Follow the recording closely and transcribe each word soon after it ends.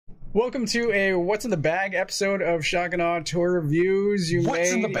Welcome to a What's in the Bag episode of Shock and Awe Toy Reviews.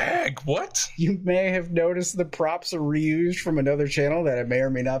 What's in the bag? What? You may have noticed the props are reused from another channel that I may or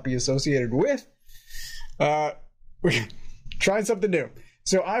may not be associated with. We're trying something new.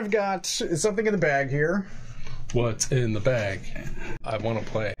 So I've got something in the bag here. What's in the bag? I want to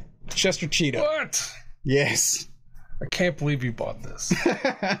play. Chester Cheetah. What? Yes. I can't believe you bought this.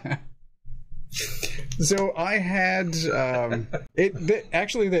 So I had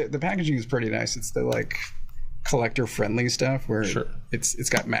actually the packaging is pretty nice. It's the like collector friendly stuff where it's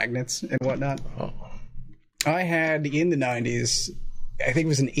got magnets and whatnot. Oh. I had in the 90s, I think it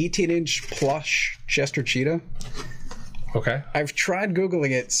was an 18-inch plush Chester Cheetah. Okay. I've tried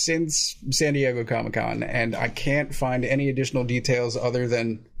Googling it since San Diego Comic-Con, and I can't find any additional details other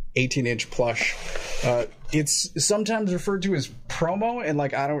than 18-inch plush. It's sometimes referred to as promo, and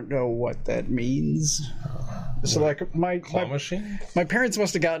like I don't know what that means. So like my parents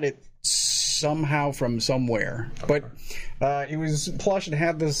must have gotten it somehow from somewhere, but it was plush and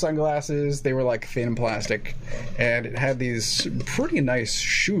had the sunglasses. They were like thin and plastic, and it had these pretty nice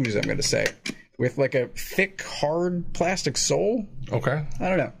shoes, I'm gonna say, with like a thick hard plastic sole. Okay. I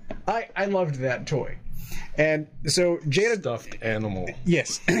don't know. I loved that toy. And so Jada... Stuffed animal.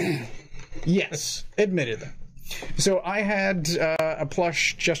 Yes. Yes, admittedly. So I had a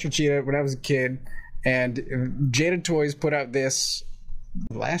plush Chester Cheetah when I was a kid, and Jada Toys put out this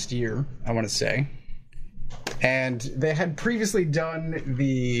last year, I want to say. And they had previously done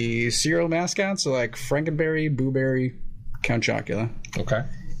the cereal mascots, so like Frankenberry, Boo Berry, Count Chocula. Okay.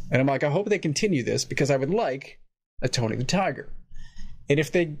 And I'm like, I hope they continue this because I would like a Tony the Tiger. And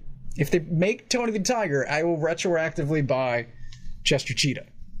if they make Tony the Tiger, I will retroactively buy Chester Cheetah.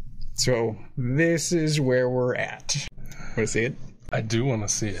 So this is where we're at. Want to see it? I do want to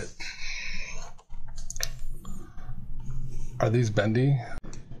see it. Are these bendy?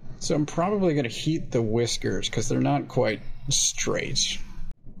 So I'm probably going to heat the whiskers because they're not quite straight.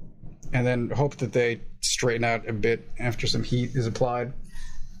 And then hope that they straighten out a bit after some heat is applied.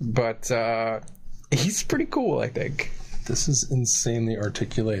 But he's pretty cool, I think. This is insanely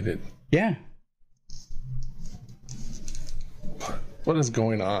articulated. Yeah. What is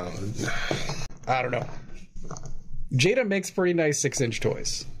going on? I don't know. Jada makes pretty nice 6-inch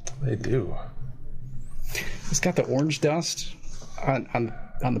toys. They do. He's got the orange dust on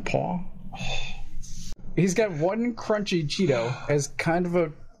the paw. He's got one crunchy Cheeto as kind of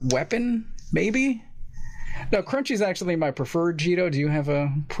a weapon, maybe? No, crunchy's actually my preferred Cheeto. Do you have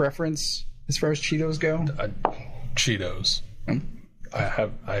a preference as far as Cheetos go? Cheetos.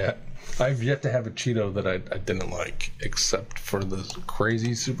 I've yet to have a Cheeto that I didn't like, except for the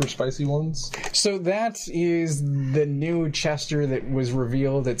crazy super spicy ones. So that is the new Chester that was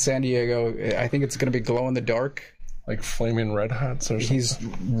revealed at San Diego. I think it's going to be glow in the dark. Like Flaming Red Hots or something? He's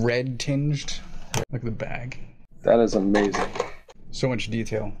red tinged. Look at the bag. That is amazing. So much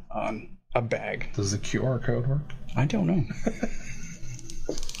detail on a bag. Does the QR code work? I don't know.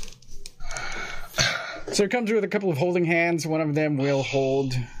 So it comes with a couple of holding hands. One of them will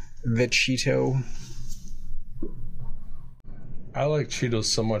hold the Cheeto. I like Cheetos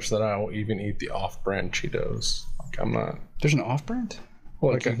so much that I will even eat the off-brand Cheetos. Like I'm not. There's an off-brand?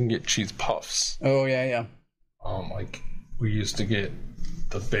 Well, like you can get cheese puffs. Oh yeah. Like we used to get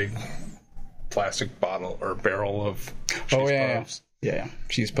the big plastic bottle or barrel of cheese puffs. Yeah,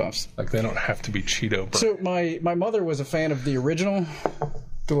 cheese puffs. Like they don't have to be Cheeto brand. So my mother was a fan of the original.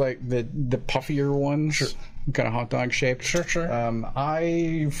 The puffier ones, kind of hot dog shaped. Sure.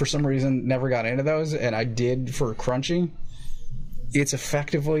 I, for some reason, never got into those, and I did for crunchy. It's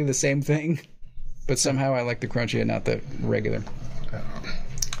effectively the same thing, but somehow I like the crunchy and not the regular.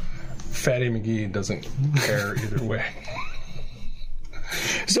 Fatty McGee doesn't care either way.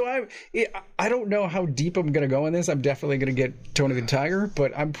 So I don't know how deep I'm going to go in this. I'm definitely going to get Tony the Tiger,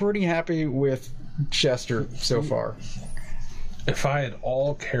 but I'm pretty happy with Chester so far. If I had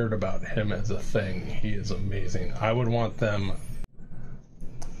all cared about him as a thing, he is amazing. I would want them...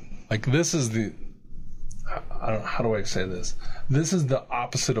 Like, this is the... I don't, how do I say this? This is the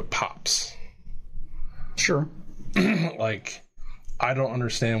opposite of Pops. Sure. Like, I don't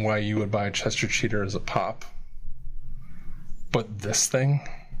understand why you would buy a Chester Cheetah as a Pop. But this thing?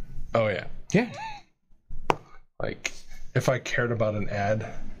 Oh, yeah. Yeah. Like, if I cared about an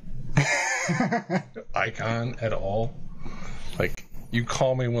ad icon at all... Like, you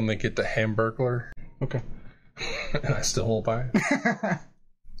call me when they get the Hamburglar. Okay. And I still won't buy it.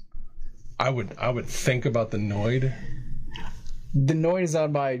 I would think about the Noid. The Noid is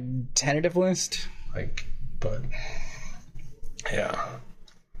on my tentative list. Like, but yeah.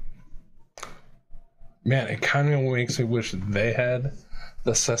 Man, it kind of makes me wish they had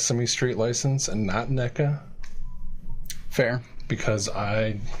the Sesame Street license and not NECA. Fair. Because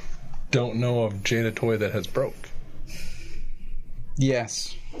I don't know of Jada toy that has broke.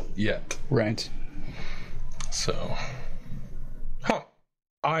 Yes. Yet. Right. So. Huh.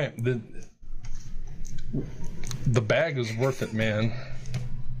 The bag is worth it, man.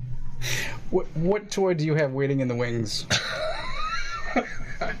 What toy do you have waiting in the wings?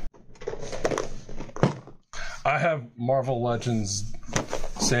 I have Marvel Legends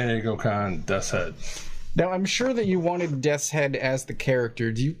San Diego Con Death's Head. Now, I'm sure that you wanted Death's Head as the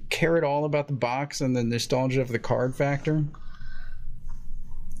character. Do you care at all about the box and the nostalgia of the card factor?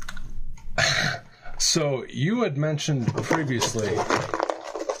 So, you had mentioned previously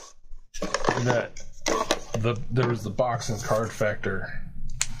that there was the box and card factor.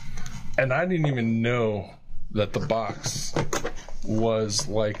 And I didn't even know that the box was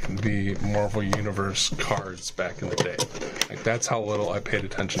like the Marvel Universe cards back in the day. Like, that's how little I paid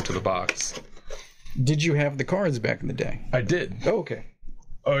attention to the box. Did you have the cards back in the day? I did. Oh, okay.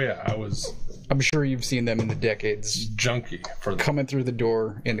 Oh, yeah, I'm sure you've seen them in the decades. Junkie for them. Coming through the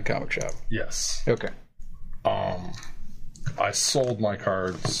door in the comic shop. Yes. Okay. I sold my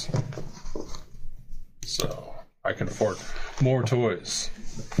cards so I can afford more toys.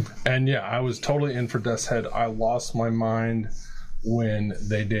 And yeah, I was totally in for Death's Head. I lost my mind when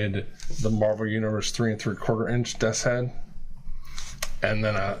they did the Marvel Universe 3 3/4 inch Death's Head. And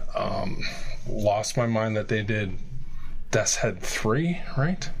then I lost my mind that they did Death's Head 3,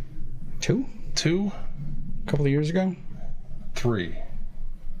 right? 2? 2? A couple of years ago? 3.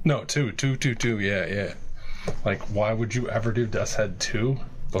 No, 2. Yeah. Like, why would you ever do Death's Head 2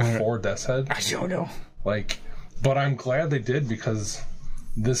 before Death's Head? I don't know. Like, but I'm glad they did, because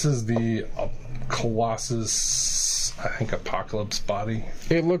this is the Colossus, I think, Apocalypse body.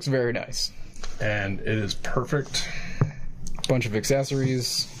 It looks very nice. And it is perfect. Bunch of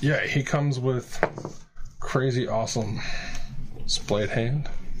accessories. Yeah, he comes with crazy awesome splayed hand.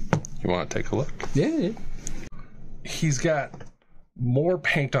 You want to take a look? Yeah. He's got more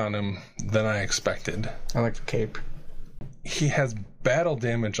paint on him than I expected. I like the cape. He has battle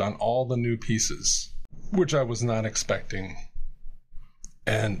damage on all the new pieces, which I was not expecting.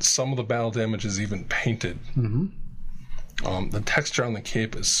 And some of the battle damage is even painted. Mm-hmm. The texture on the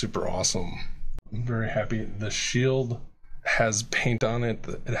cape is super awesome. I'm very happy. The shield has paint on it.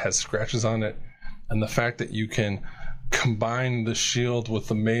 It has scratches on it. And the fact that you can combine the shield with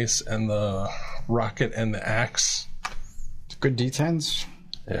the mace and the rocket and the axe. It's good D10s.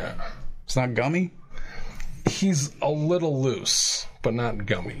 Yeah. It's not gummy. He's a little loose, but not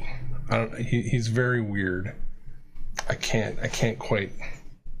gummy. He's very weird. I can't quite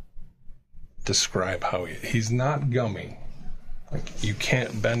describe how he's not gummy. Like, you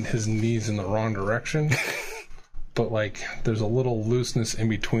can't bend his knees in the wrong direction. But like, there's a little looseness in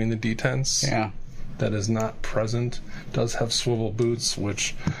between the D10s. Yeah. That is not present. Does have swivel boots,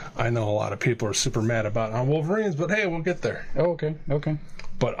 which I know a lot of people are super mad about on Wolverines, but hey, we'll get there. Oh, okay.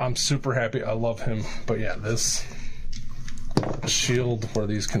 But I'm super happy. I love him. But yeah, this shield where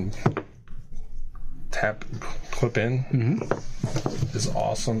these can clip in is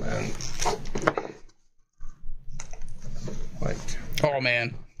awesome. And like, oh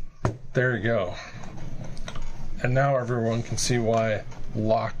man, there you go. And now everyone can see why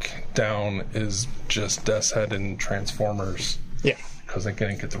Lockdown is just Death's Head and Transformers. Yeah. Because they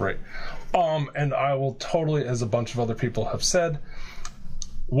couldn't get the right. And I will totally, as a bunch of other people have said,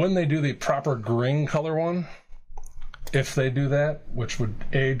 when they do the proper green color one, if they do that, which would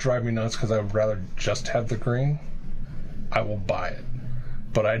drive me nuts because I would rather just have the green, I will buy it.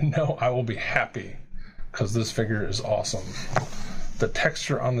 But I know I will be happy because this figure is awesome. The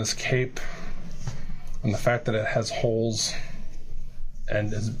texture on this cape and the fact that it has holes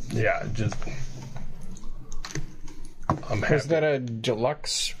and is, yeah, just, I'm happy. Is that a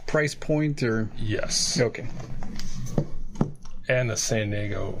deluxe price point or? Yes. Okay. And a San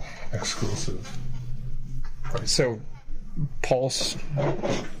Diego exclusive price. So, Pulse?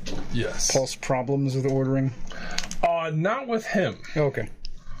 Yes. Pulse problems with ordering? Not with him. Okay.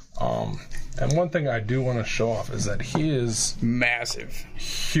 And one thing I do want to show off is that he is massive.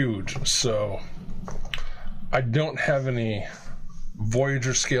 Huge. So, I don't have any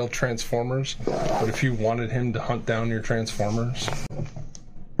Voyager scale Transformers, but if you wanted him to hunt down your Transformers,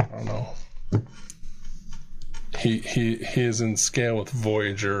 I don't know. He is in scale with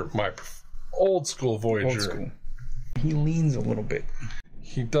Voyager, my old school Voyager. Old school. He leans a little bit.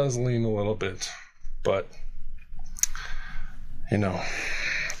 He does lean a little bit, but you know,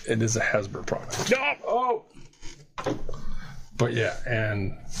 it is a Hasbro product. Oh! But yeah,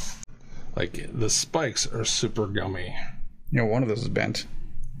 and like the spikes are super gummy. One of those is bent.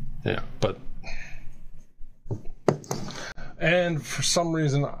 Yeah, but... And for some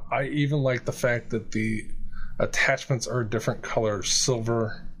reason, I even like the fact that the attachments are a different color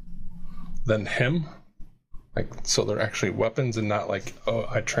silver than him. Like, so they're actually weapons and not like, oh,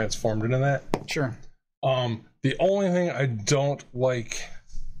 I transformed into that. Sure. The only thing I don't like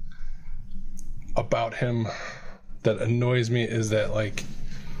about him that annoys me is that, like,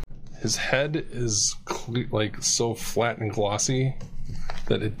 his head is like so flat and glossy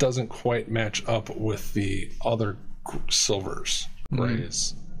that it doesn't quite match up with the other silvers,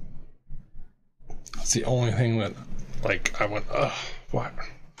 grays. That's the only thing that, like, I went, ugh,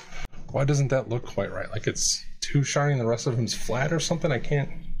 why doesn't that look quite right? Like, it's too shiny and the rest of him's flat or something. I can't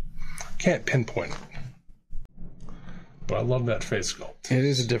pinpoint it. But I love that face sculpt. It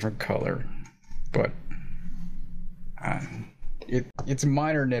is a different color, but it's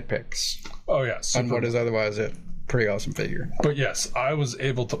minor nitpicks. Oh yeah, on what is otherwise a pretty awesome figure. But yes, I was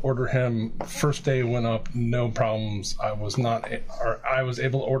able to order him first day, went up, no problems. I was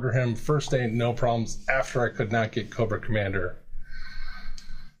able to order him first day, no problems. After I could not get Cobra Commander.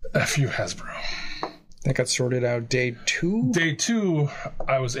 F you, Hasbro. That got sorted out day 2? Day 2,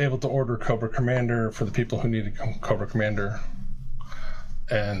 I was able to order Cobra Commander for the people who needed Cobra Commander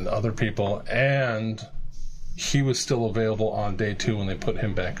and other people, and he was still available on day 2 when they put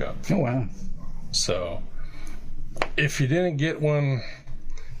him back up. Oh, wow. So, if you didn't get one,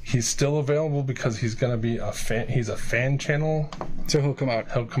 he's still available because he's going to be he's a fan channel. So he'll come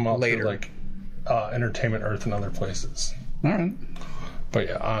out later. To, like, Entertainment Earth and other places. All right. But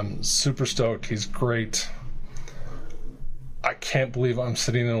yeah, I'm super stoked. He's great. I can't believe I'm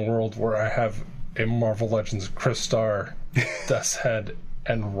sitting in a world where I have a Marvel Legends Crystar, Death's Head,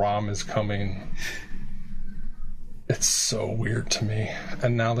 and Rom is coming. It's so weird to me.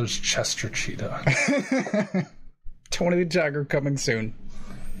 And now there's Chester Cheetah. Tony the Tiger coming soon.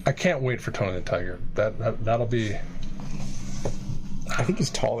 I can't wait for Tony the Tiger. That'll be... I think he's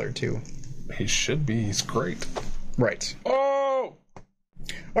taller, too. He should be. He's great. Right. Oh!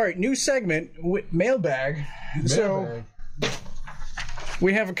 All right, new segment, Mailbag. So,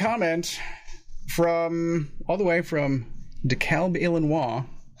 we have a comment from, all the way from DeKalb, Illinois,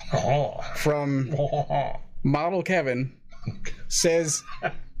 from Model Kevin, says,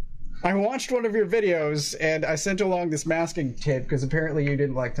 I watched one of your videos, and I sent along this masking tape, because apparently you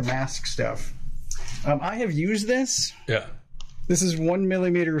didn't like to mask stuff. I have used this. Yeah. This is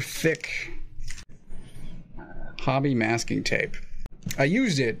 1mm thick hobby masking tape. I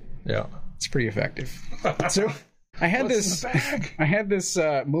used it. Yeah. It's pretty effective. So I had this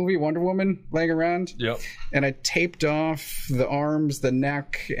movie Wonder Woman laying around. Yep. And I taped off the arms, the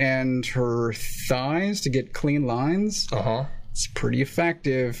neck, and her thighs to get clean lines. Uh-huh. It's pretty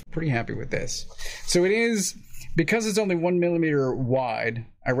effective. Pretty happy with this. So it is, because it's only 1mm wide,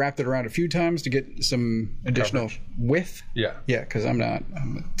 I wrapped it around a few times to get some additional width. Yeah. Yeah, because I'm a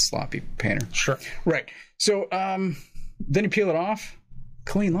sloppy painter. Sure. Right. So then you peel it off,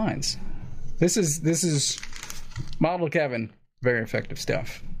 clean lines. This is Model Kevin. Very effective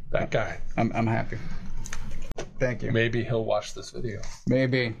stuff. That guy. I'm happy. Thank you. Maybe he'll watch this video.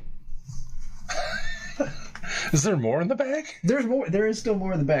 Maybe. Is there more in the bag? There's more. There is still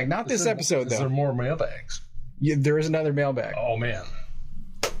more in the bag. Not this episode, though. Is there more mailbags? Yeah, there is another mailbag. Oh, man.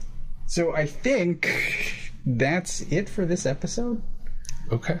 So I think that's it for this episode.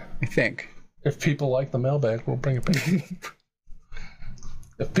 Okay. I think. If people like the mailbag, we'll bring it back.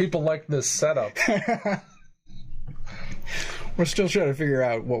 If people like this setup. We're still trying to figure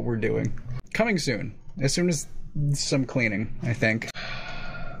out what we're doing. Coming soon. As soon as some cleaning, I think.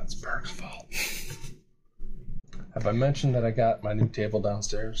 It's Berg's fault. Have I mentioned that I got my new table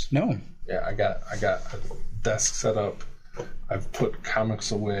downstairs? No. Yeah, I got a desk set up. I've put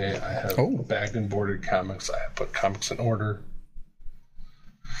comics away. I have bagged and boarded comics. I have put comics in order.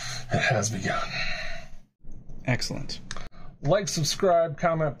 It has begun. Excellent. Like, subscribe,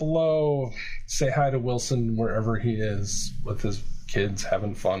 comment below. Say hi to Wilson wherever he is with his kids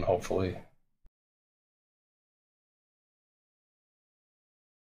having fun, hopefully.